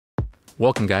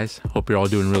Welcome guys, hope you're all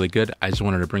doing really good. I just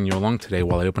wanted to bring you along today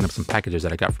while I open up some packages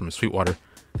that I got from SWEETWATER.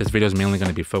 This video is mainly going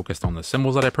to be focused on the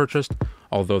cymbals that I purchased,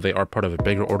 although they are part of a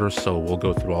bigger order, so we'll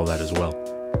go through all that as well.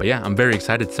 But yeah, I'm very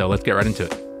excited, so let's get right into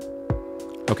it.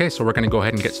 Okay, so we're going to go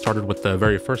ahead and get started with the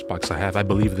very first box I have. I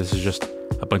believe this is just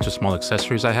a bunch of small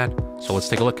accessories I had, so let's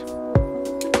take a look.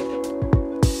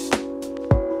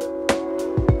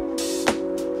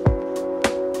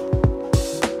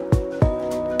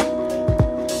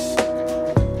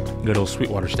 Good old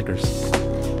SWEETWATER stickers.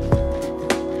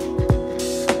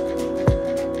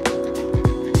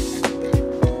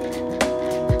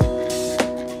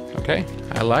 Okay,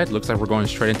 I lied. Looks like we're going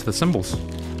straight into the cymbals.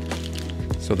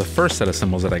 So the first set of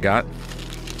cymbals that I got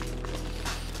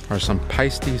are some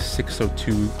Paiste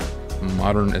 602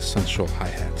 Modern Essential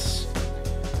hi-hats.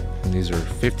 And these are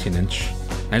 15-inch.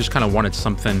 I just kind of wanted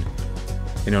something,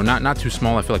 you know, not too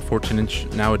small. I feel like 14-inch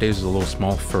nowadays is a little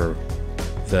small for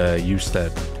the use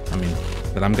that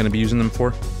I'm going to be using them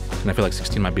for. And I feel like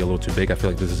 16 might be a little too big. I feel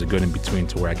like this is a good in between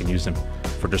to where I can use them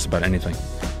for just about anything.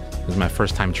 This is my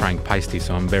first time trying Paiste,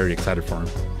 so I'm very excited for them.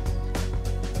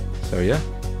 So yeah,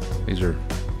 these are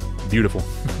beautiful.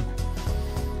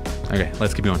 Okay,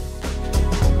 let's keep going.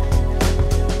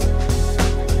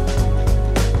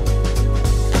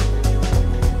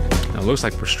 Now it looks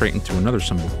like we're straight into another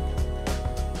cymbal.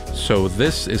 So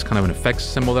this is kind of an effects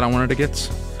cymbal that I wanted to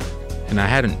get. And I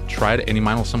hadn't tried any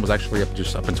Meinl cymbals actually up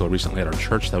until recently at our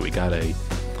church that we got a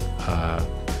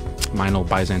Meinl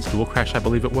Byzance dual crash, I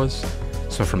believe it was.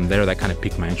 So from there, that kind of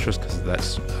piqued my interest because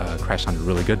that crash sounded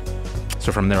really good.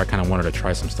 So from there, I kind of wanted to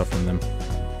try some stuff from them.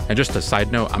 And just a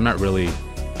side note, I'm not really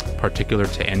particular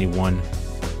to any one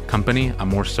company. I'm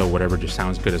more so whatever just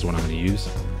sounds good is what I'm going to use.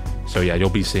 So yeah, you'll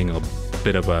be seeing a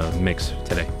bit of a mix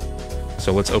today.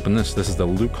 So let's open this. This is the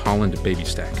Holland baby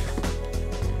stack.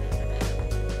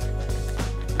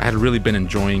 I had really been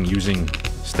enjoying using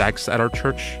stacks at our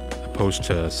church opposed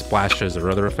to splashes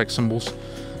or other effect cymbals.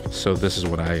 So this is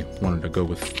what I wanted to go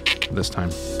with this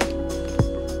time.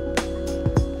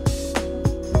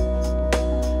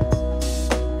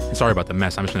 And sorry about the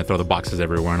mess. I'm just going to throw the boxes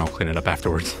everywhere and I'll clean it up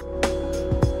afterwards.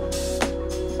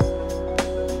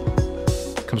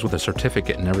 It comes with a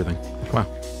certificate and everything. Wow.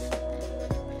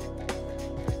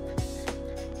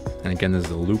 And again, this is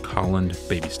the Holland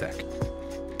baby stack.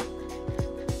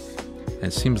 And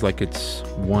it seems like it's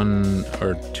one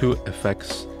or two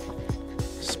effects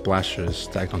splashes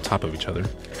stacked on top of each other.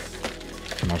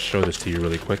 And I'll show this to you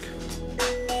really quick.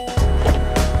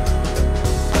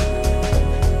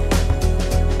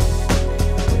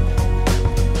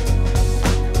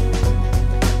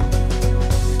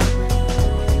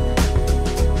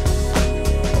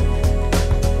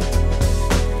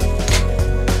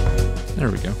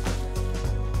 There we go.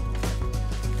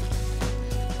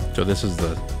 So this is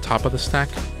the top of the stack.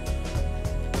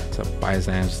 It's a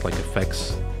Byzance like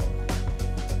effects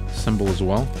cymbal as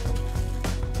well.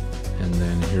 And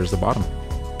then here's the bottom.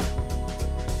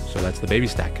 So that's the baby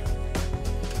stack.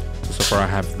 So far I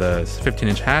have the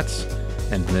 15-inch hats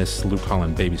and this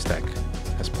Holland baby stack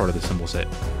as part of the cymbal set.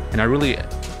 And I really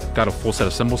got a full set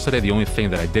of cymbals today. The only thing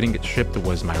that I didn't get shipped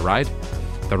was my ride.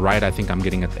 The ride I think I'm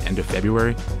getting at the end of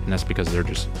February, and that's because they're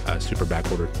just super back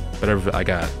ordered. But I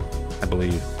got, I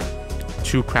believe,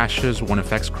 2 crashes, 1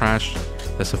 effects crash,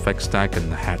 this effects stack, and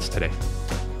the hats today.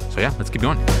 So yeah, let's keep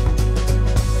going.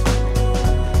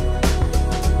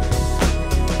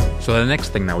 So the next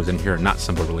thing that was in here, not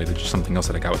cymbal related, just something else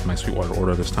that I got with my SWEETWATER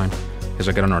order this time, is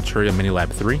I got an Arturia Mini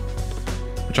Lab 3,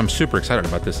 which I'm super excited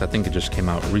about this. I think it just came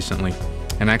out recently,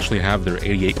 and I actually have their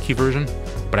 88 key version,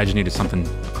 but I just needed something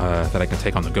that I can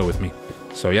take on the go with me.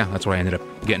 So yeah, that's what I ended up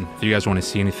getting. If you guys want to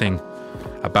see anything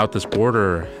about this board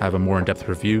or have a more in-depth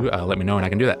review, let me know and I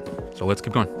can do that. So let's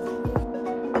keep going.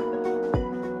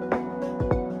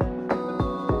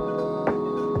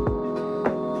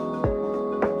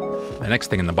 The next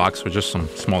thing in the box was just some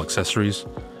small accessories.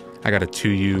 I got a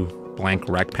 2U blank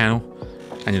rack panel.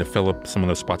 I need to fill up some of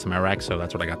those spots in my rack, so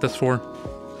that's what I got this for.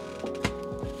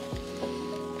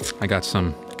 I got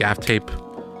some gaff tape.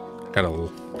 I got a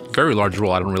very large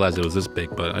roll. I didn't realize it was this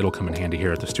big, but it'll come in handy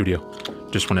here at the studio.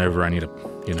 Just whenever I need to,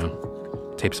 you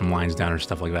know, tape some lines down or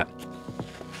stuff like that.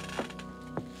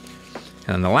 And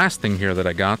then the last thing here that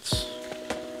I got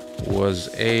was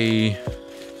a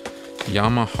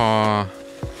Yamaha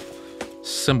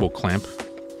cymbal clamp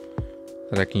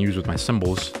that I can use with my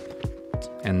cymbals.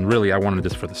 And really, I wanted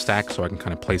this for the stack so I can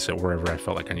kind of place it wherever I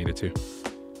felt like I needed to.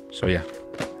 So yeah,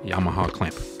 Yamaha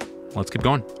clamp. Let's keep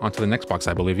going. On to the next box,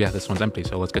 I believe. Yeah, this one's empty,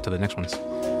 so let's get to the next ones.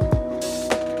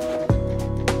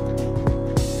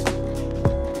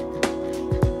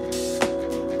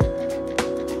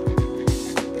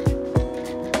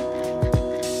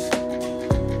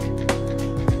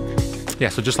 yeah,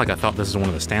 so just like I thought, this is one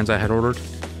of the stands I had ordered.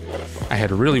 I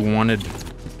had really wanted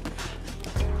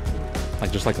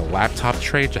like just like a laptop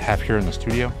tray to have here in the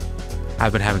studio.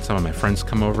 I've been having some of my friends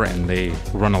come over and they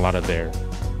run a lot of their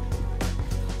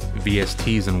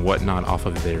VSTs and whatnot off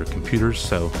of their computers,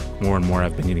 so more and more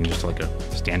I've been needing just like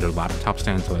a standard laptop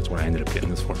stand, so that's what I ended up getting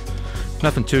this for.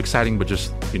 Nothing too exciting, but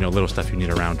just, you know, little stuff you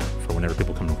need around for whenever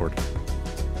people come to record.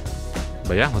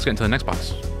 But yeah, let's get into the next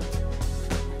box.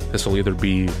 This will either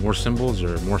be more cymbals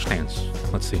or more stands.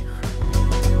 Let's see.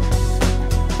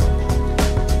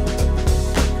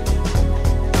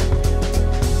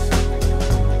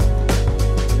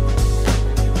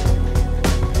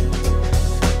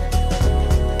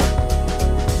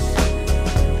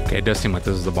 Okay, it does seem like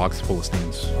this is a box full of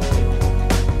stands.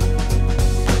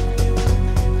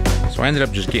 So I ended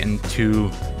up just getting two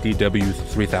DW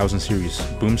 3000 series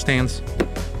boom stands.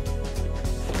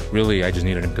 Really, I just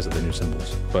needed them because of the new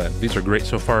cymbals. But these are great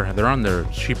so far. They're on their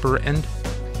cheaper end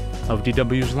of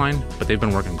DW's line, but they've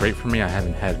been working great for me. I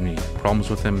haven't had any problems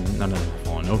with them. None of them have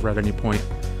fallen over at any point.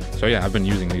 So yeah, I've been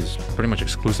using these pretty much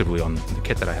exclusively on the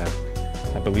kit that I have.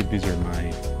 I believe these are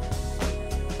my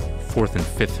 4th and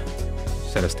 5th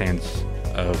set of stands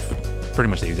of pretty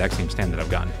much the exact same stand that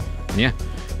I've gotten. And yeah,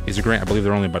 these are great. I believe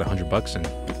they're only about $100 and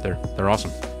they're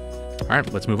awesome. All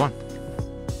right, let's move on.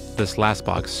 This last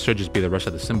box should just be the rest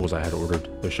of the cymbals I had ordered.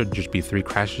 There should just be 3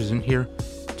 crashes in here,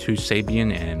 2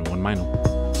 Sabian and 1 Meinl.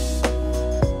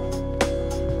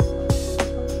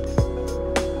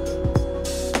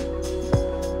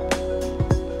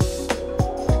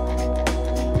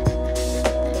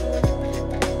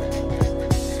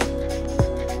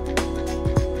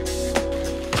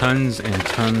 Tons and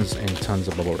tons and tons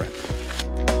of bubble wrap.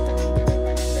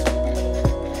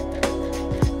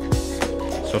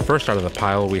 So first out of the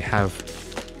pile, we have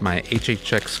my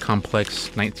HHX Complex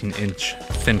 19-inch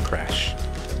thin crash,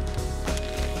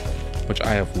 which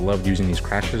I have loved using these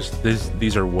crashes.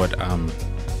 These are what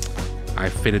I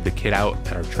fitted the kit out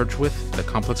at our church with, the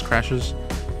complex crashes.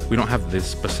 We don't have this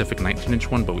specific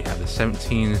 19-inch one, but we have the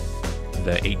 17,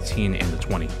 the 18, and the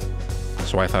 20.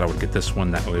 So I thought I would get this one,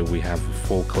 that way we have a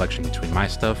full collection between my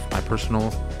stuff, my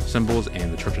personal cymbals,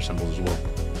 and the church's cymbals as well.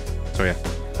 So yeah,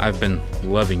 I've been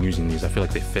loving using these. I feel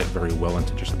like they fit very well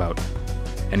into just about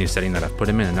any setting that I've put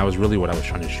them in, and that was really what I was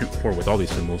trying to shoot for with all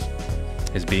these cymbals,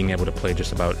 is being able to play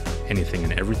just about anything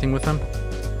and everything with them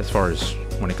as far as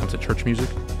when it comes to church music.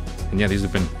 And yeah, these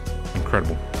have been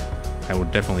incredible. I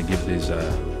would definitely give these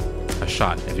a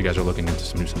shot if you guys are looking into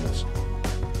some new cymbals.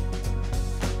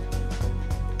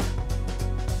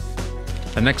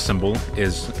 The next cymbal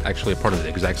is actually a part of the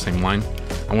exact same line.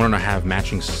 I wanted to have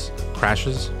matching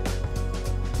crashes,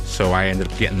 so I ended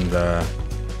up getting the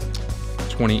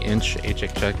 20-inch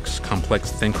HHX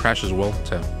Complex thin crash as well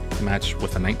to match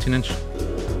with a 19-inch.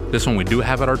 This one we do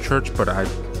have at our church, but I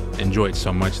enjoy it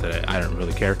so much that I don't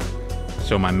really care.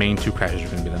 So my main 2 crashes are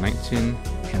going to be the 19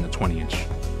 and the 20-inch.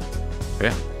 So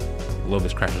yeah, love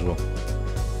this crash as well.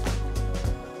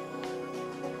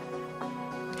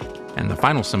 And the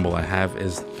final cymbal I have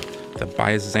is the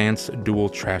Byzance Dual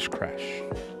Trash Crash,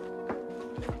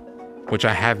 which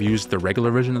I have used the regular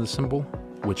version of the cymbal,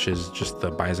 which is just the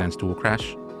Byzance Dual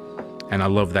Crash. And I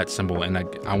love that cymbal, and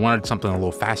I wanted something a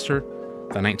little faster.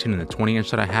 The 19 and the 20-inch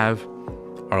that I have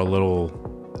are a little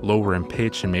lower in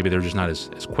pitch, and maybe they're just not as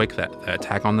quick. That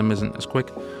attack on them isn't as quick.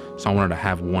 So I wanted to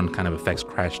have one kind of effects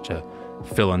crash to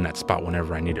fill in that spot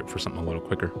whenever I need it for something a little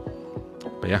quicker.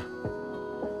 But yeah,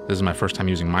 this is my first time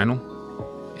using Meinl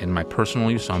in my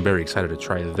personal use, so I'm very excited to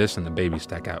try this and the baby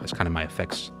stack out. It's kind of my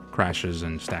effects crashes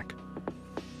and stack.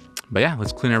 But yeah,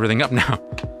 let's clean everything up now.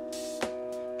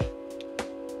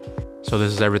 So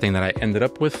this is everything that I ended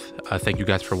up with. Thank you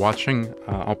guys for watching.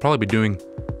 I'll probably be doing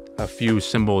a few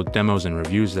cymbal demos and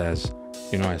reviews as,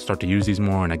 you know, I start to use these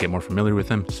more and I get more familiar with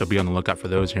them. So be on the lookout for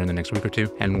those here in the next week or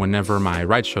 2. And whenever my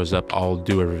ride shows up, I'll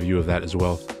do a review of that as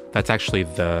well. That's actually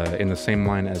in the same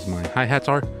line as my hi-hats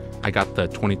are. I got the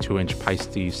 22-inch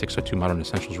Paiste 602 Modern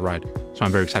Essentials ride, so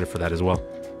I'm very excited for that as well.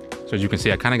 So as you can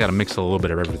see, I kind of got to mix a little bit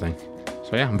of everything.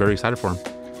 So yeah, I'm very excited for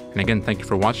them. And again, thank you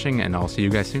for watching, and I'll see you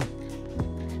guys soon.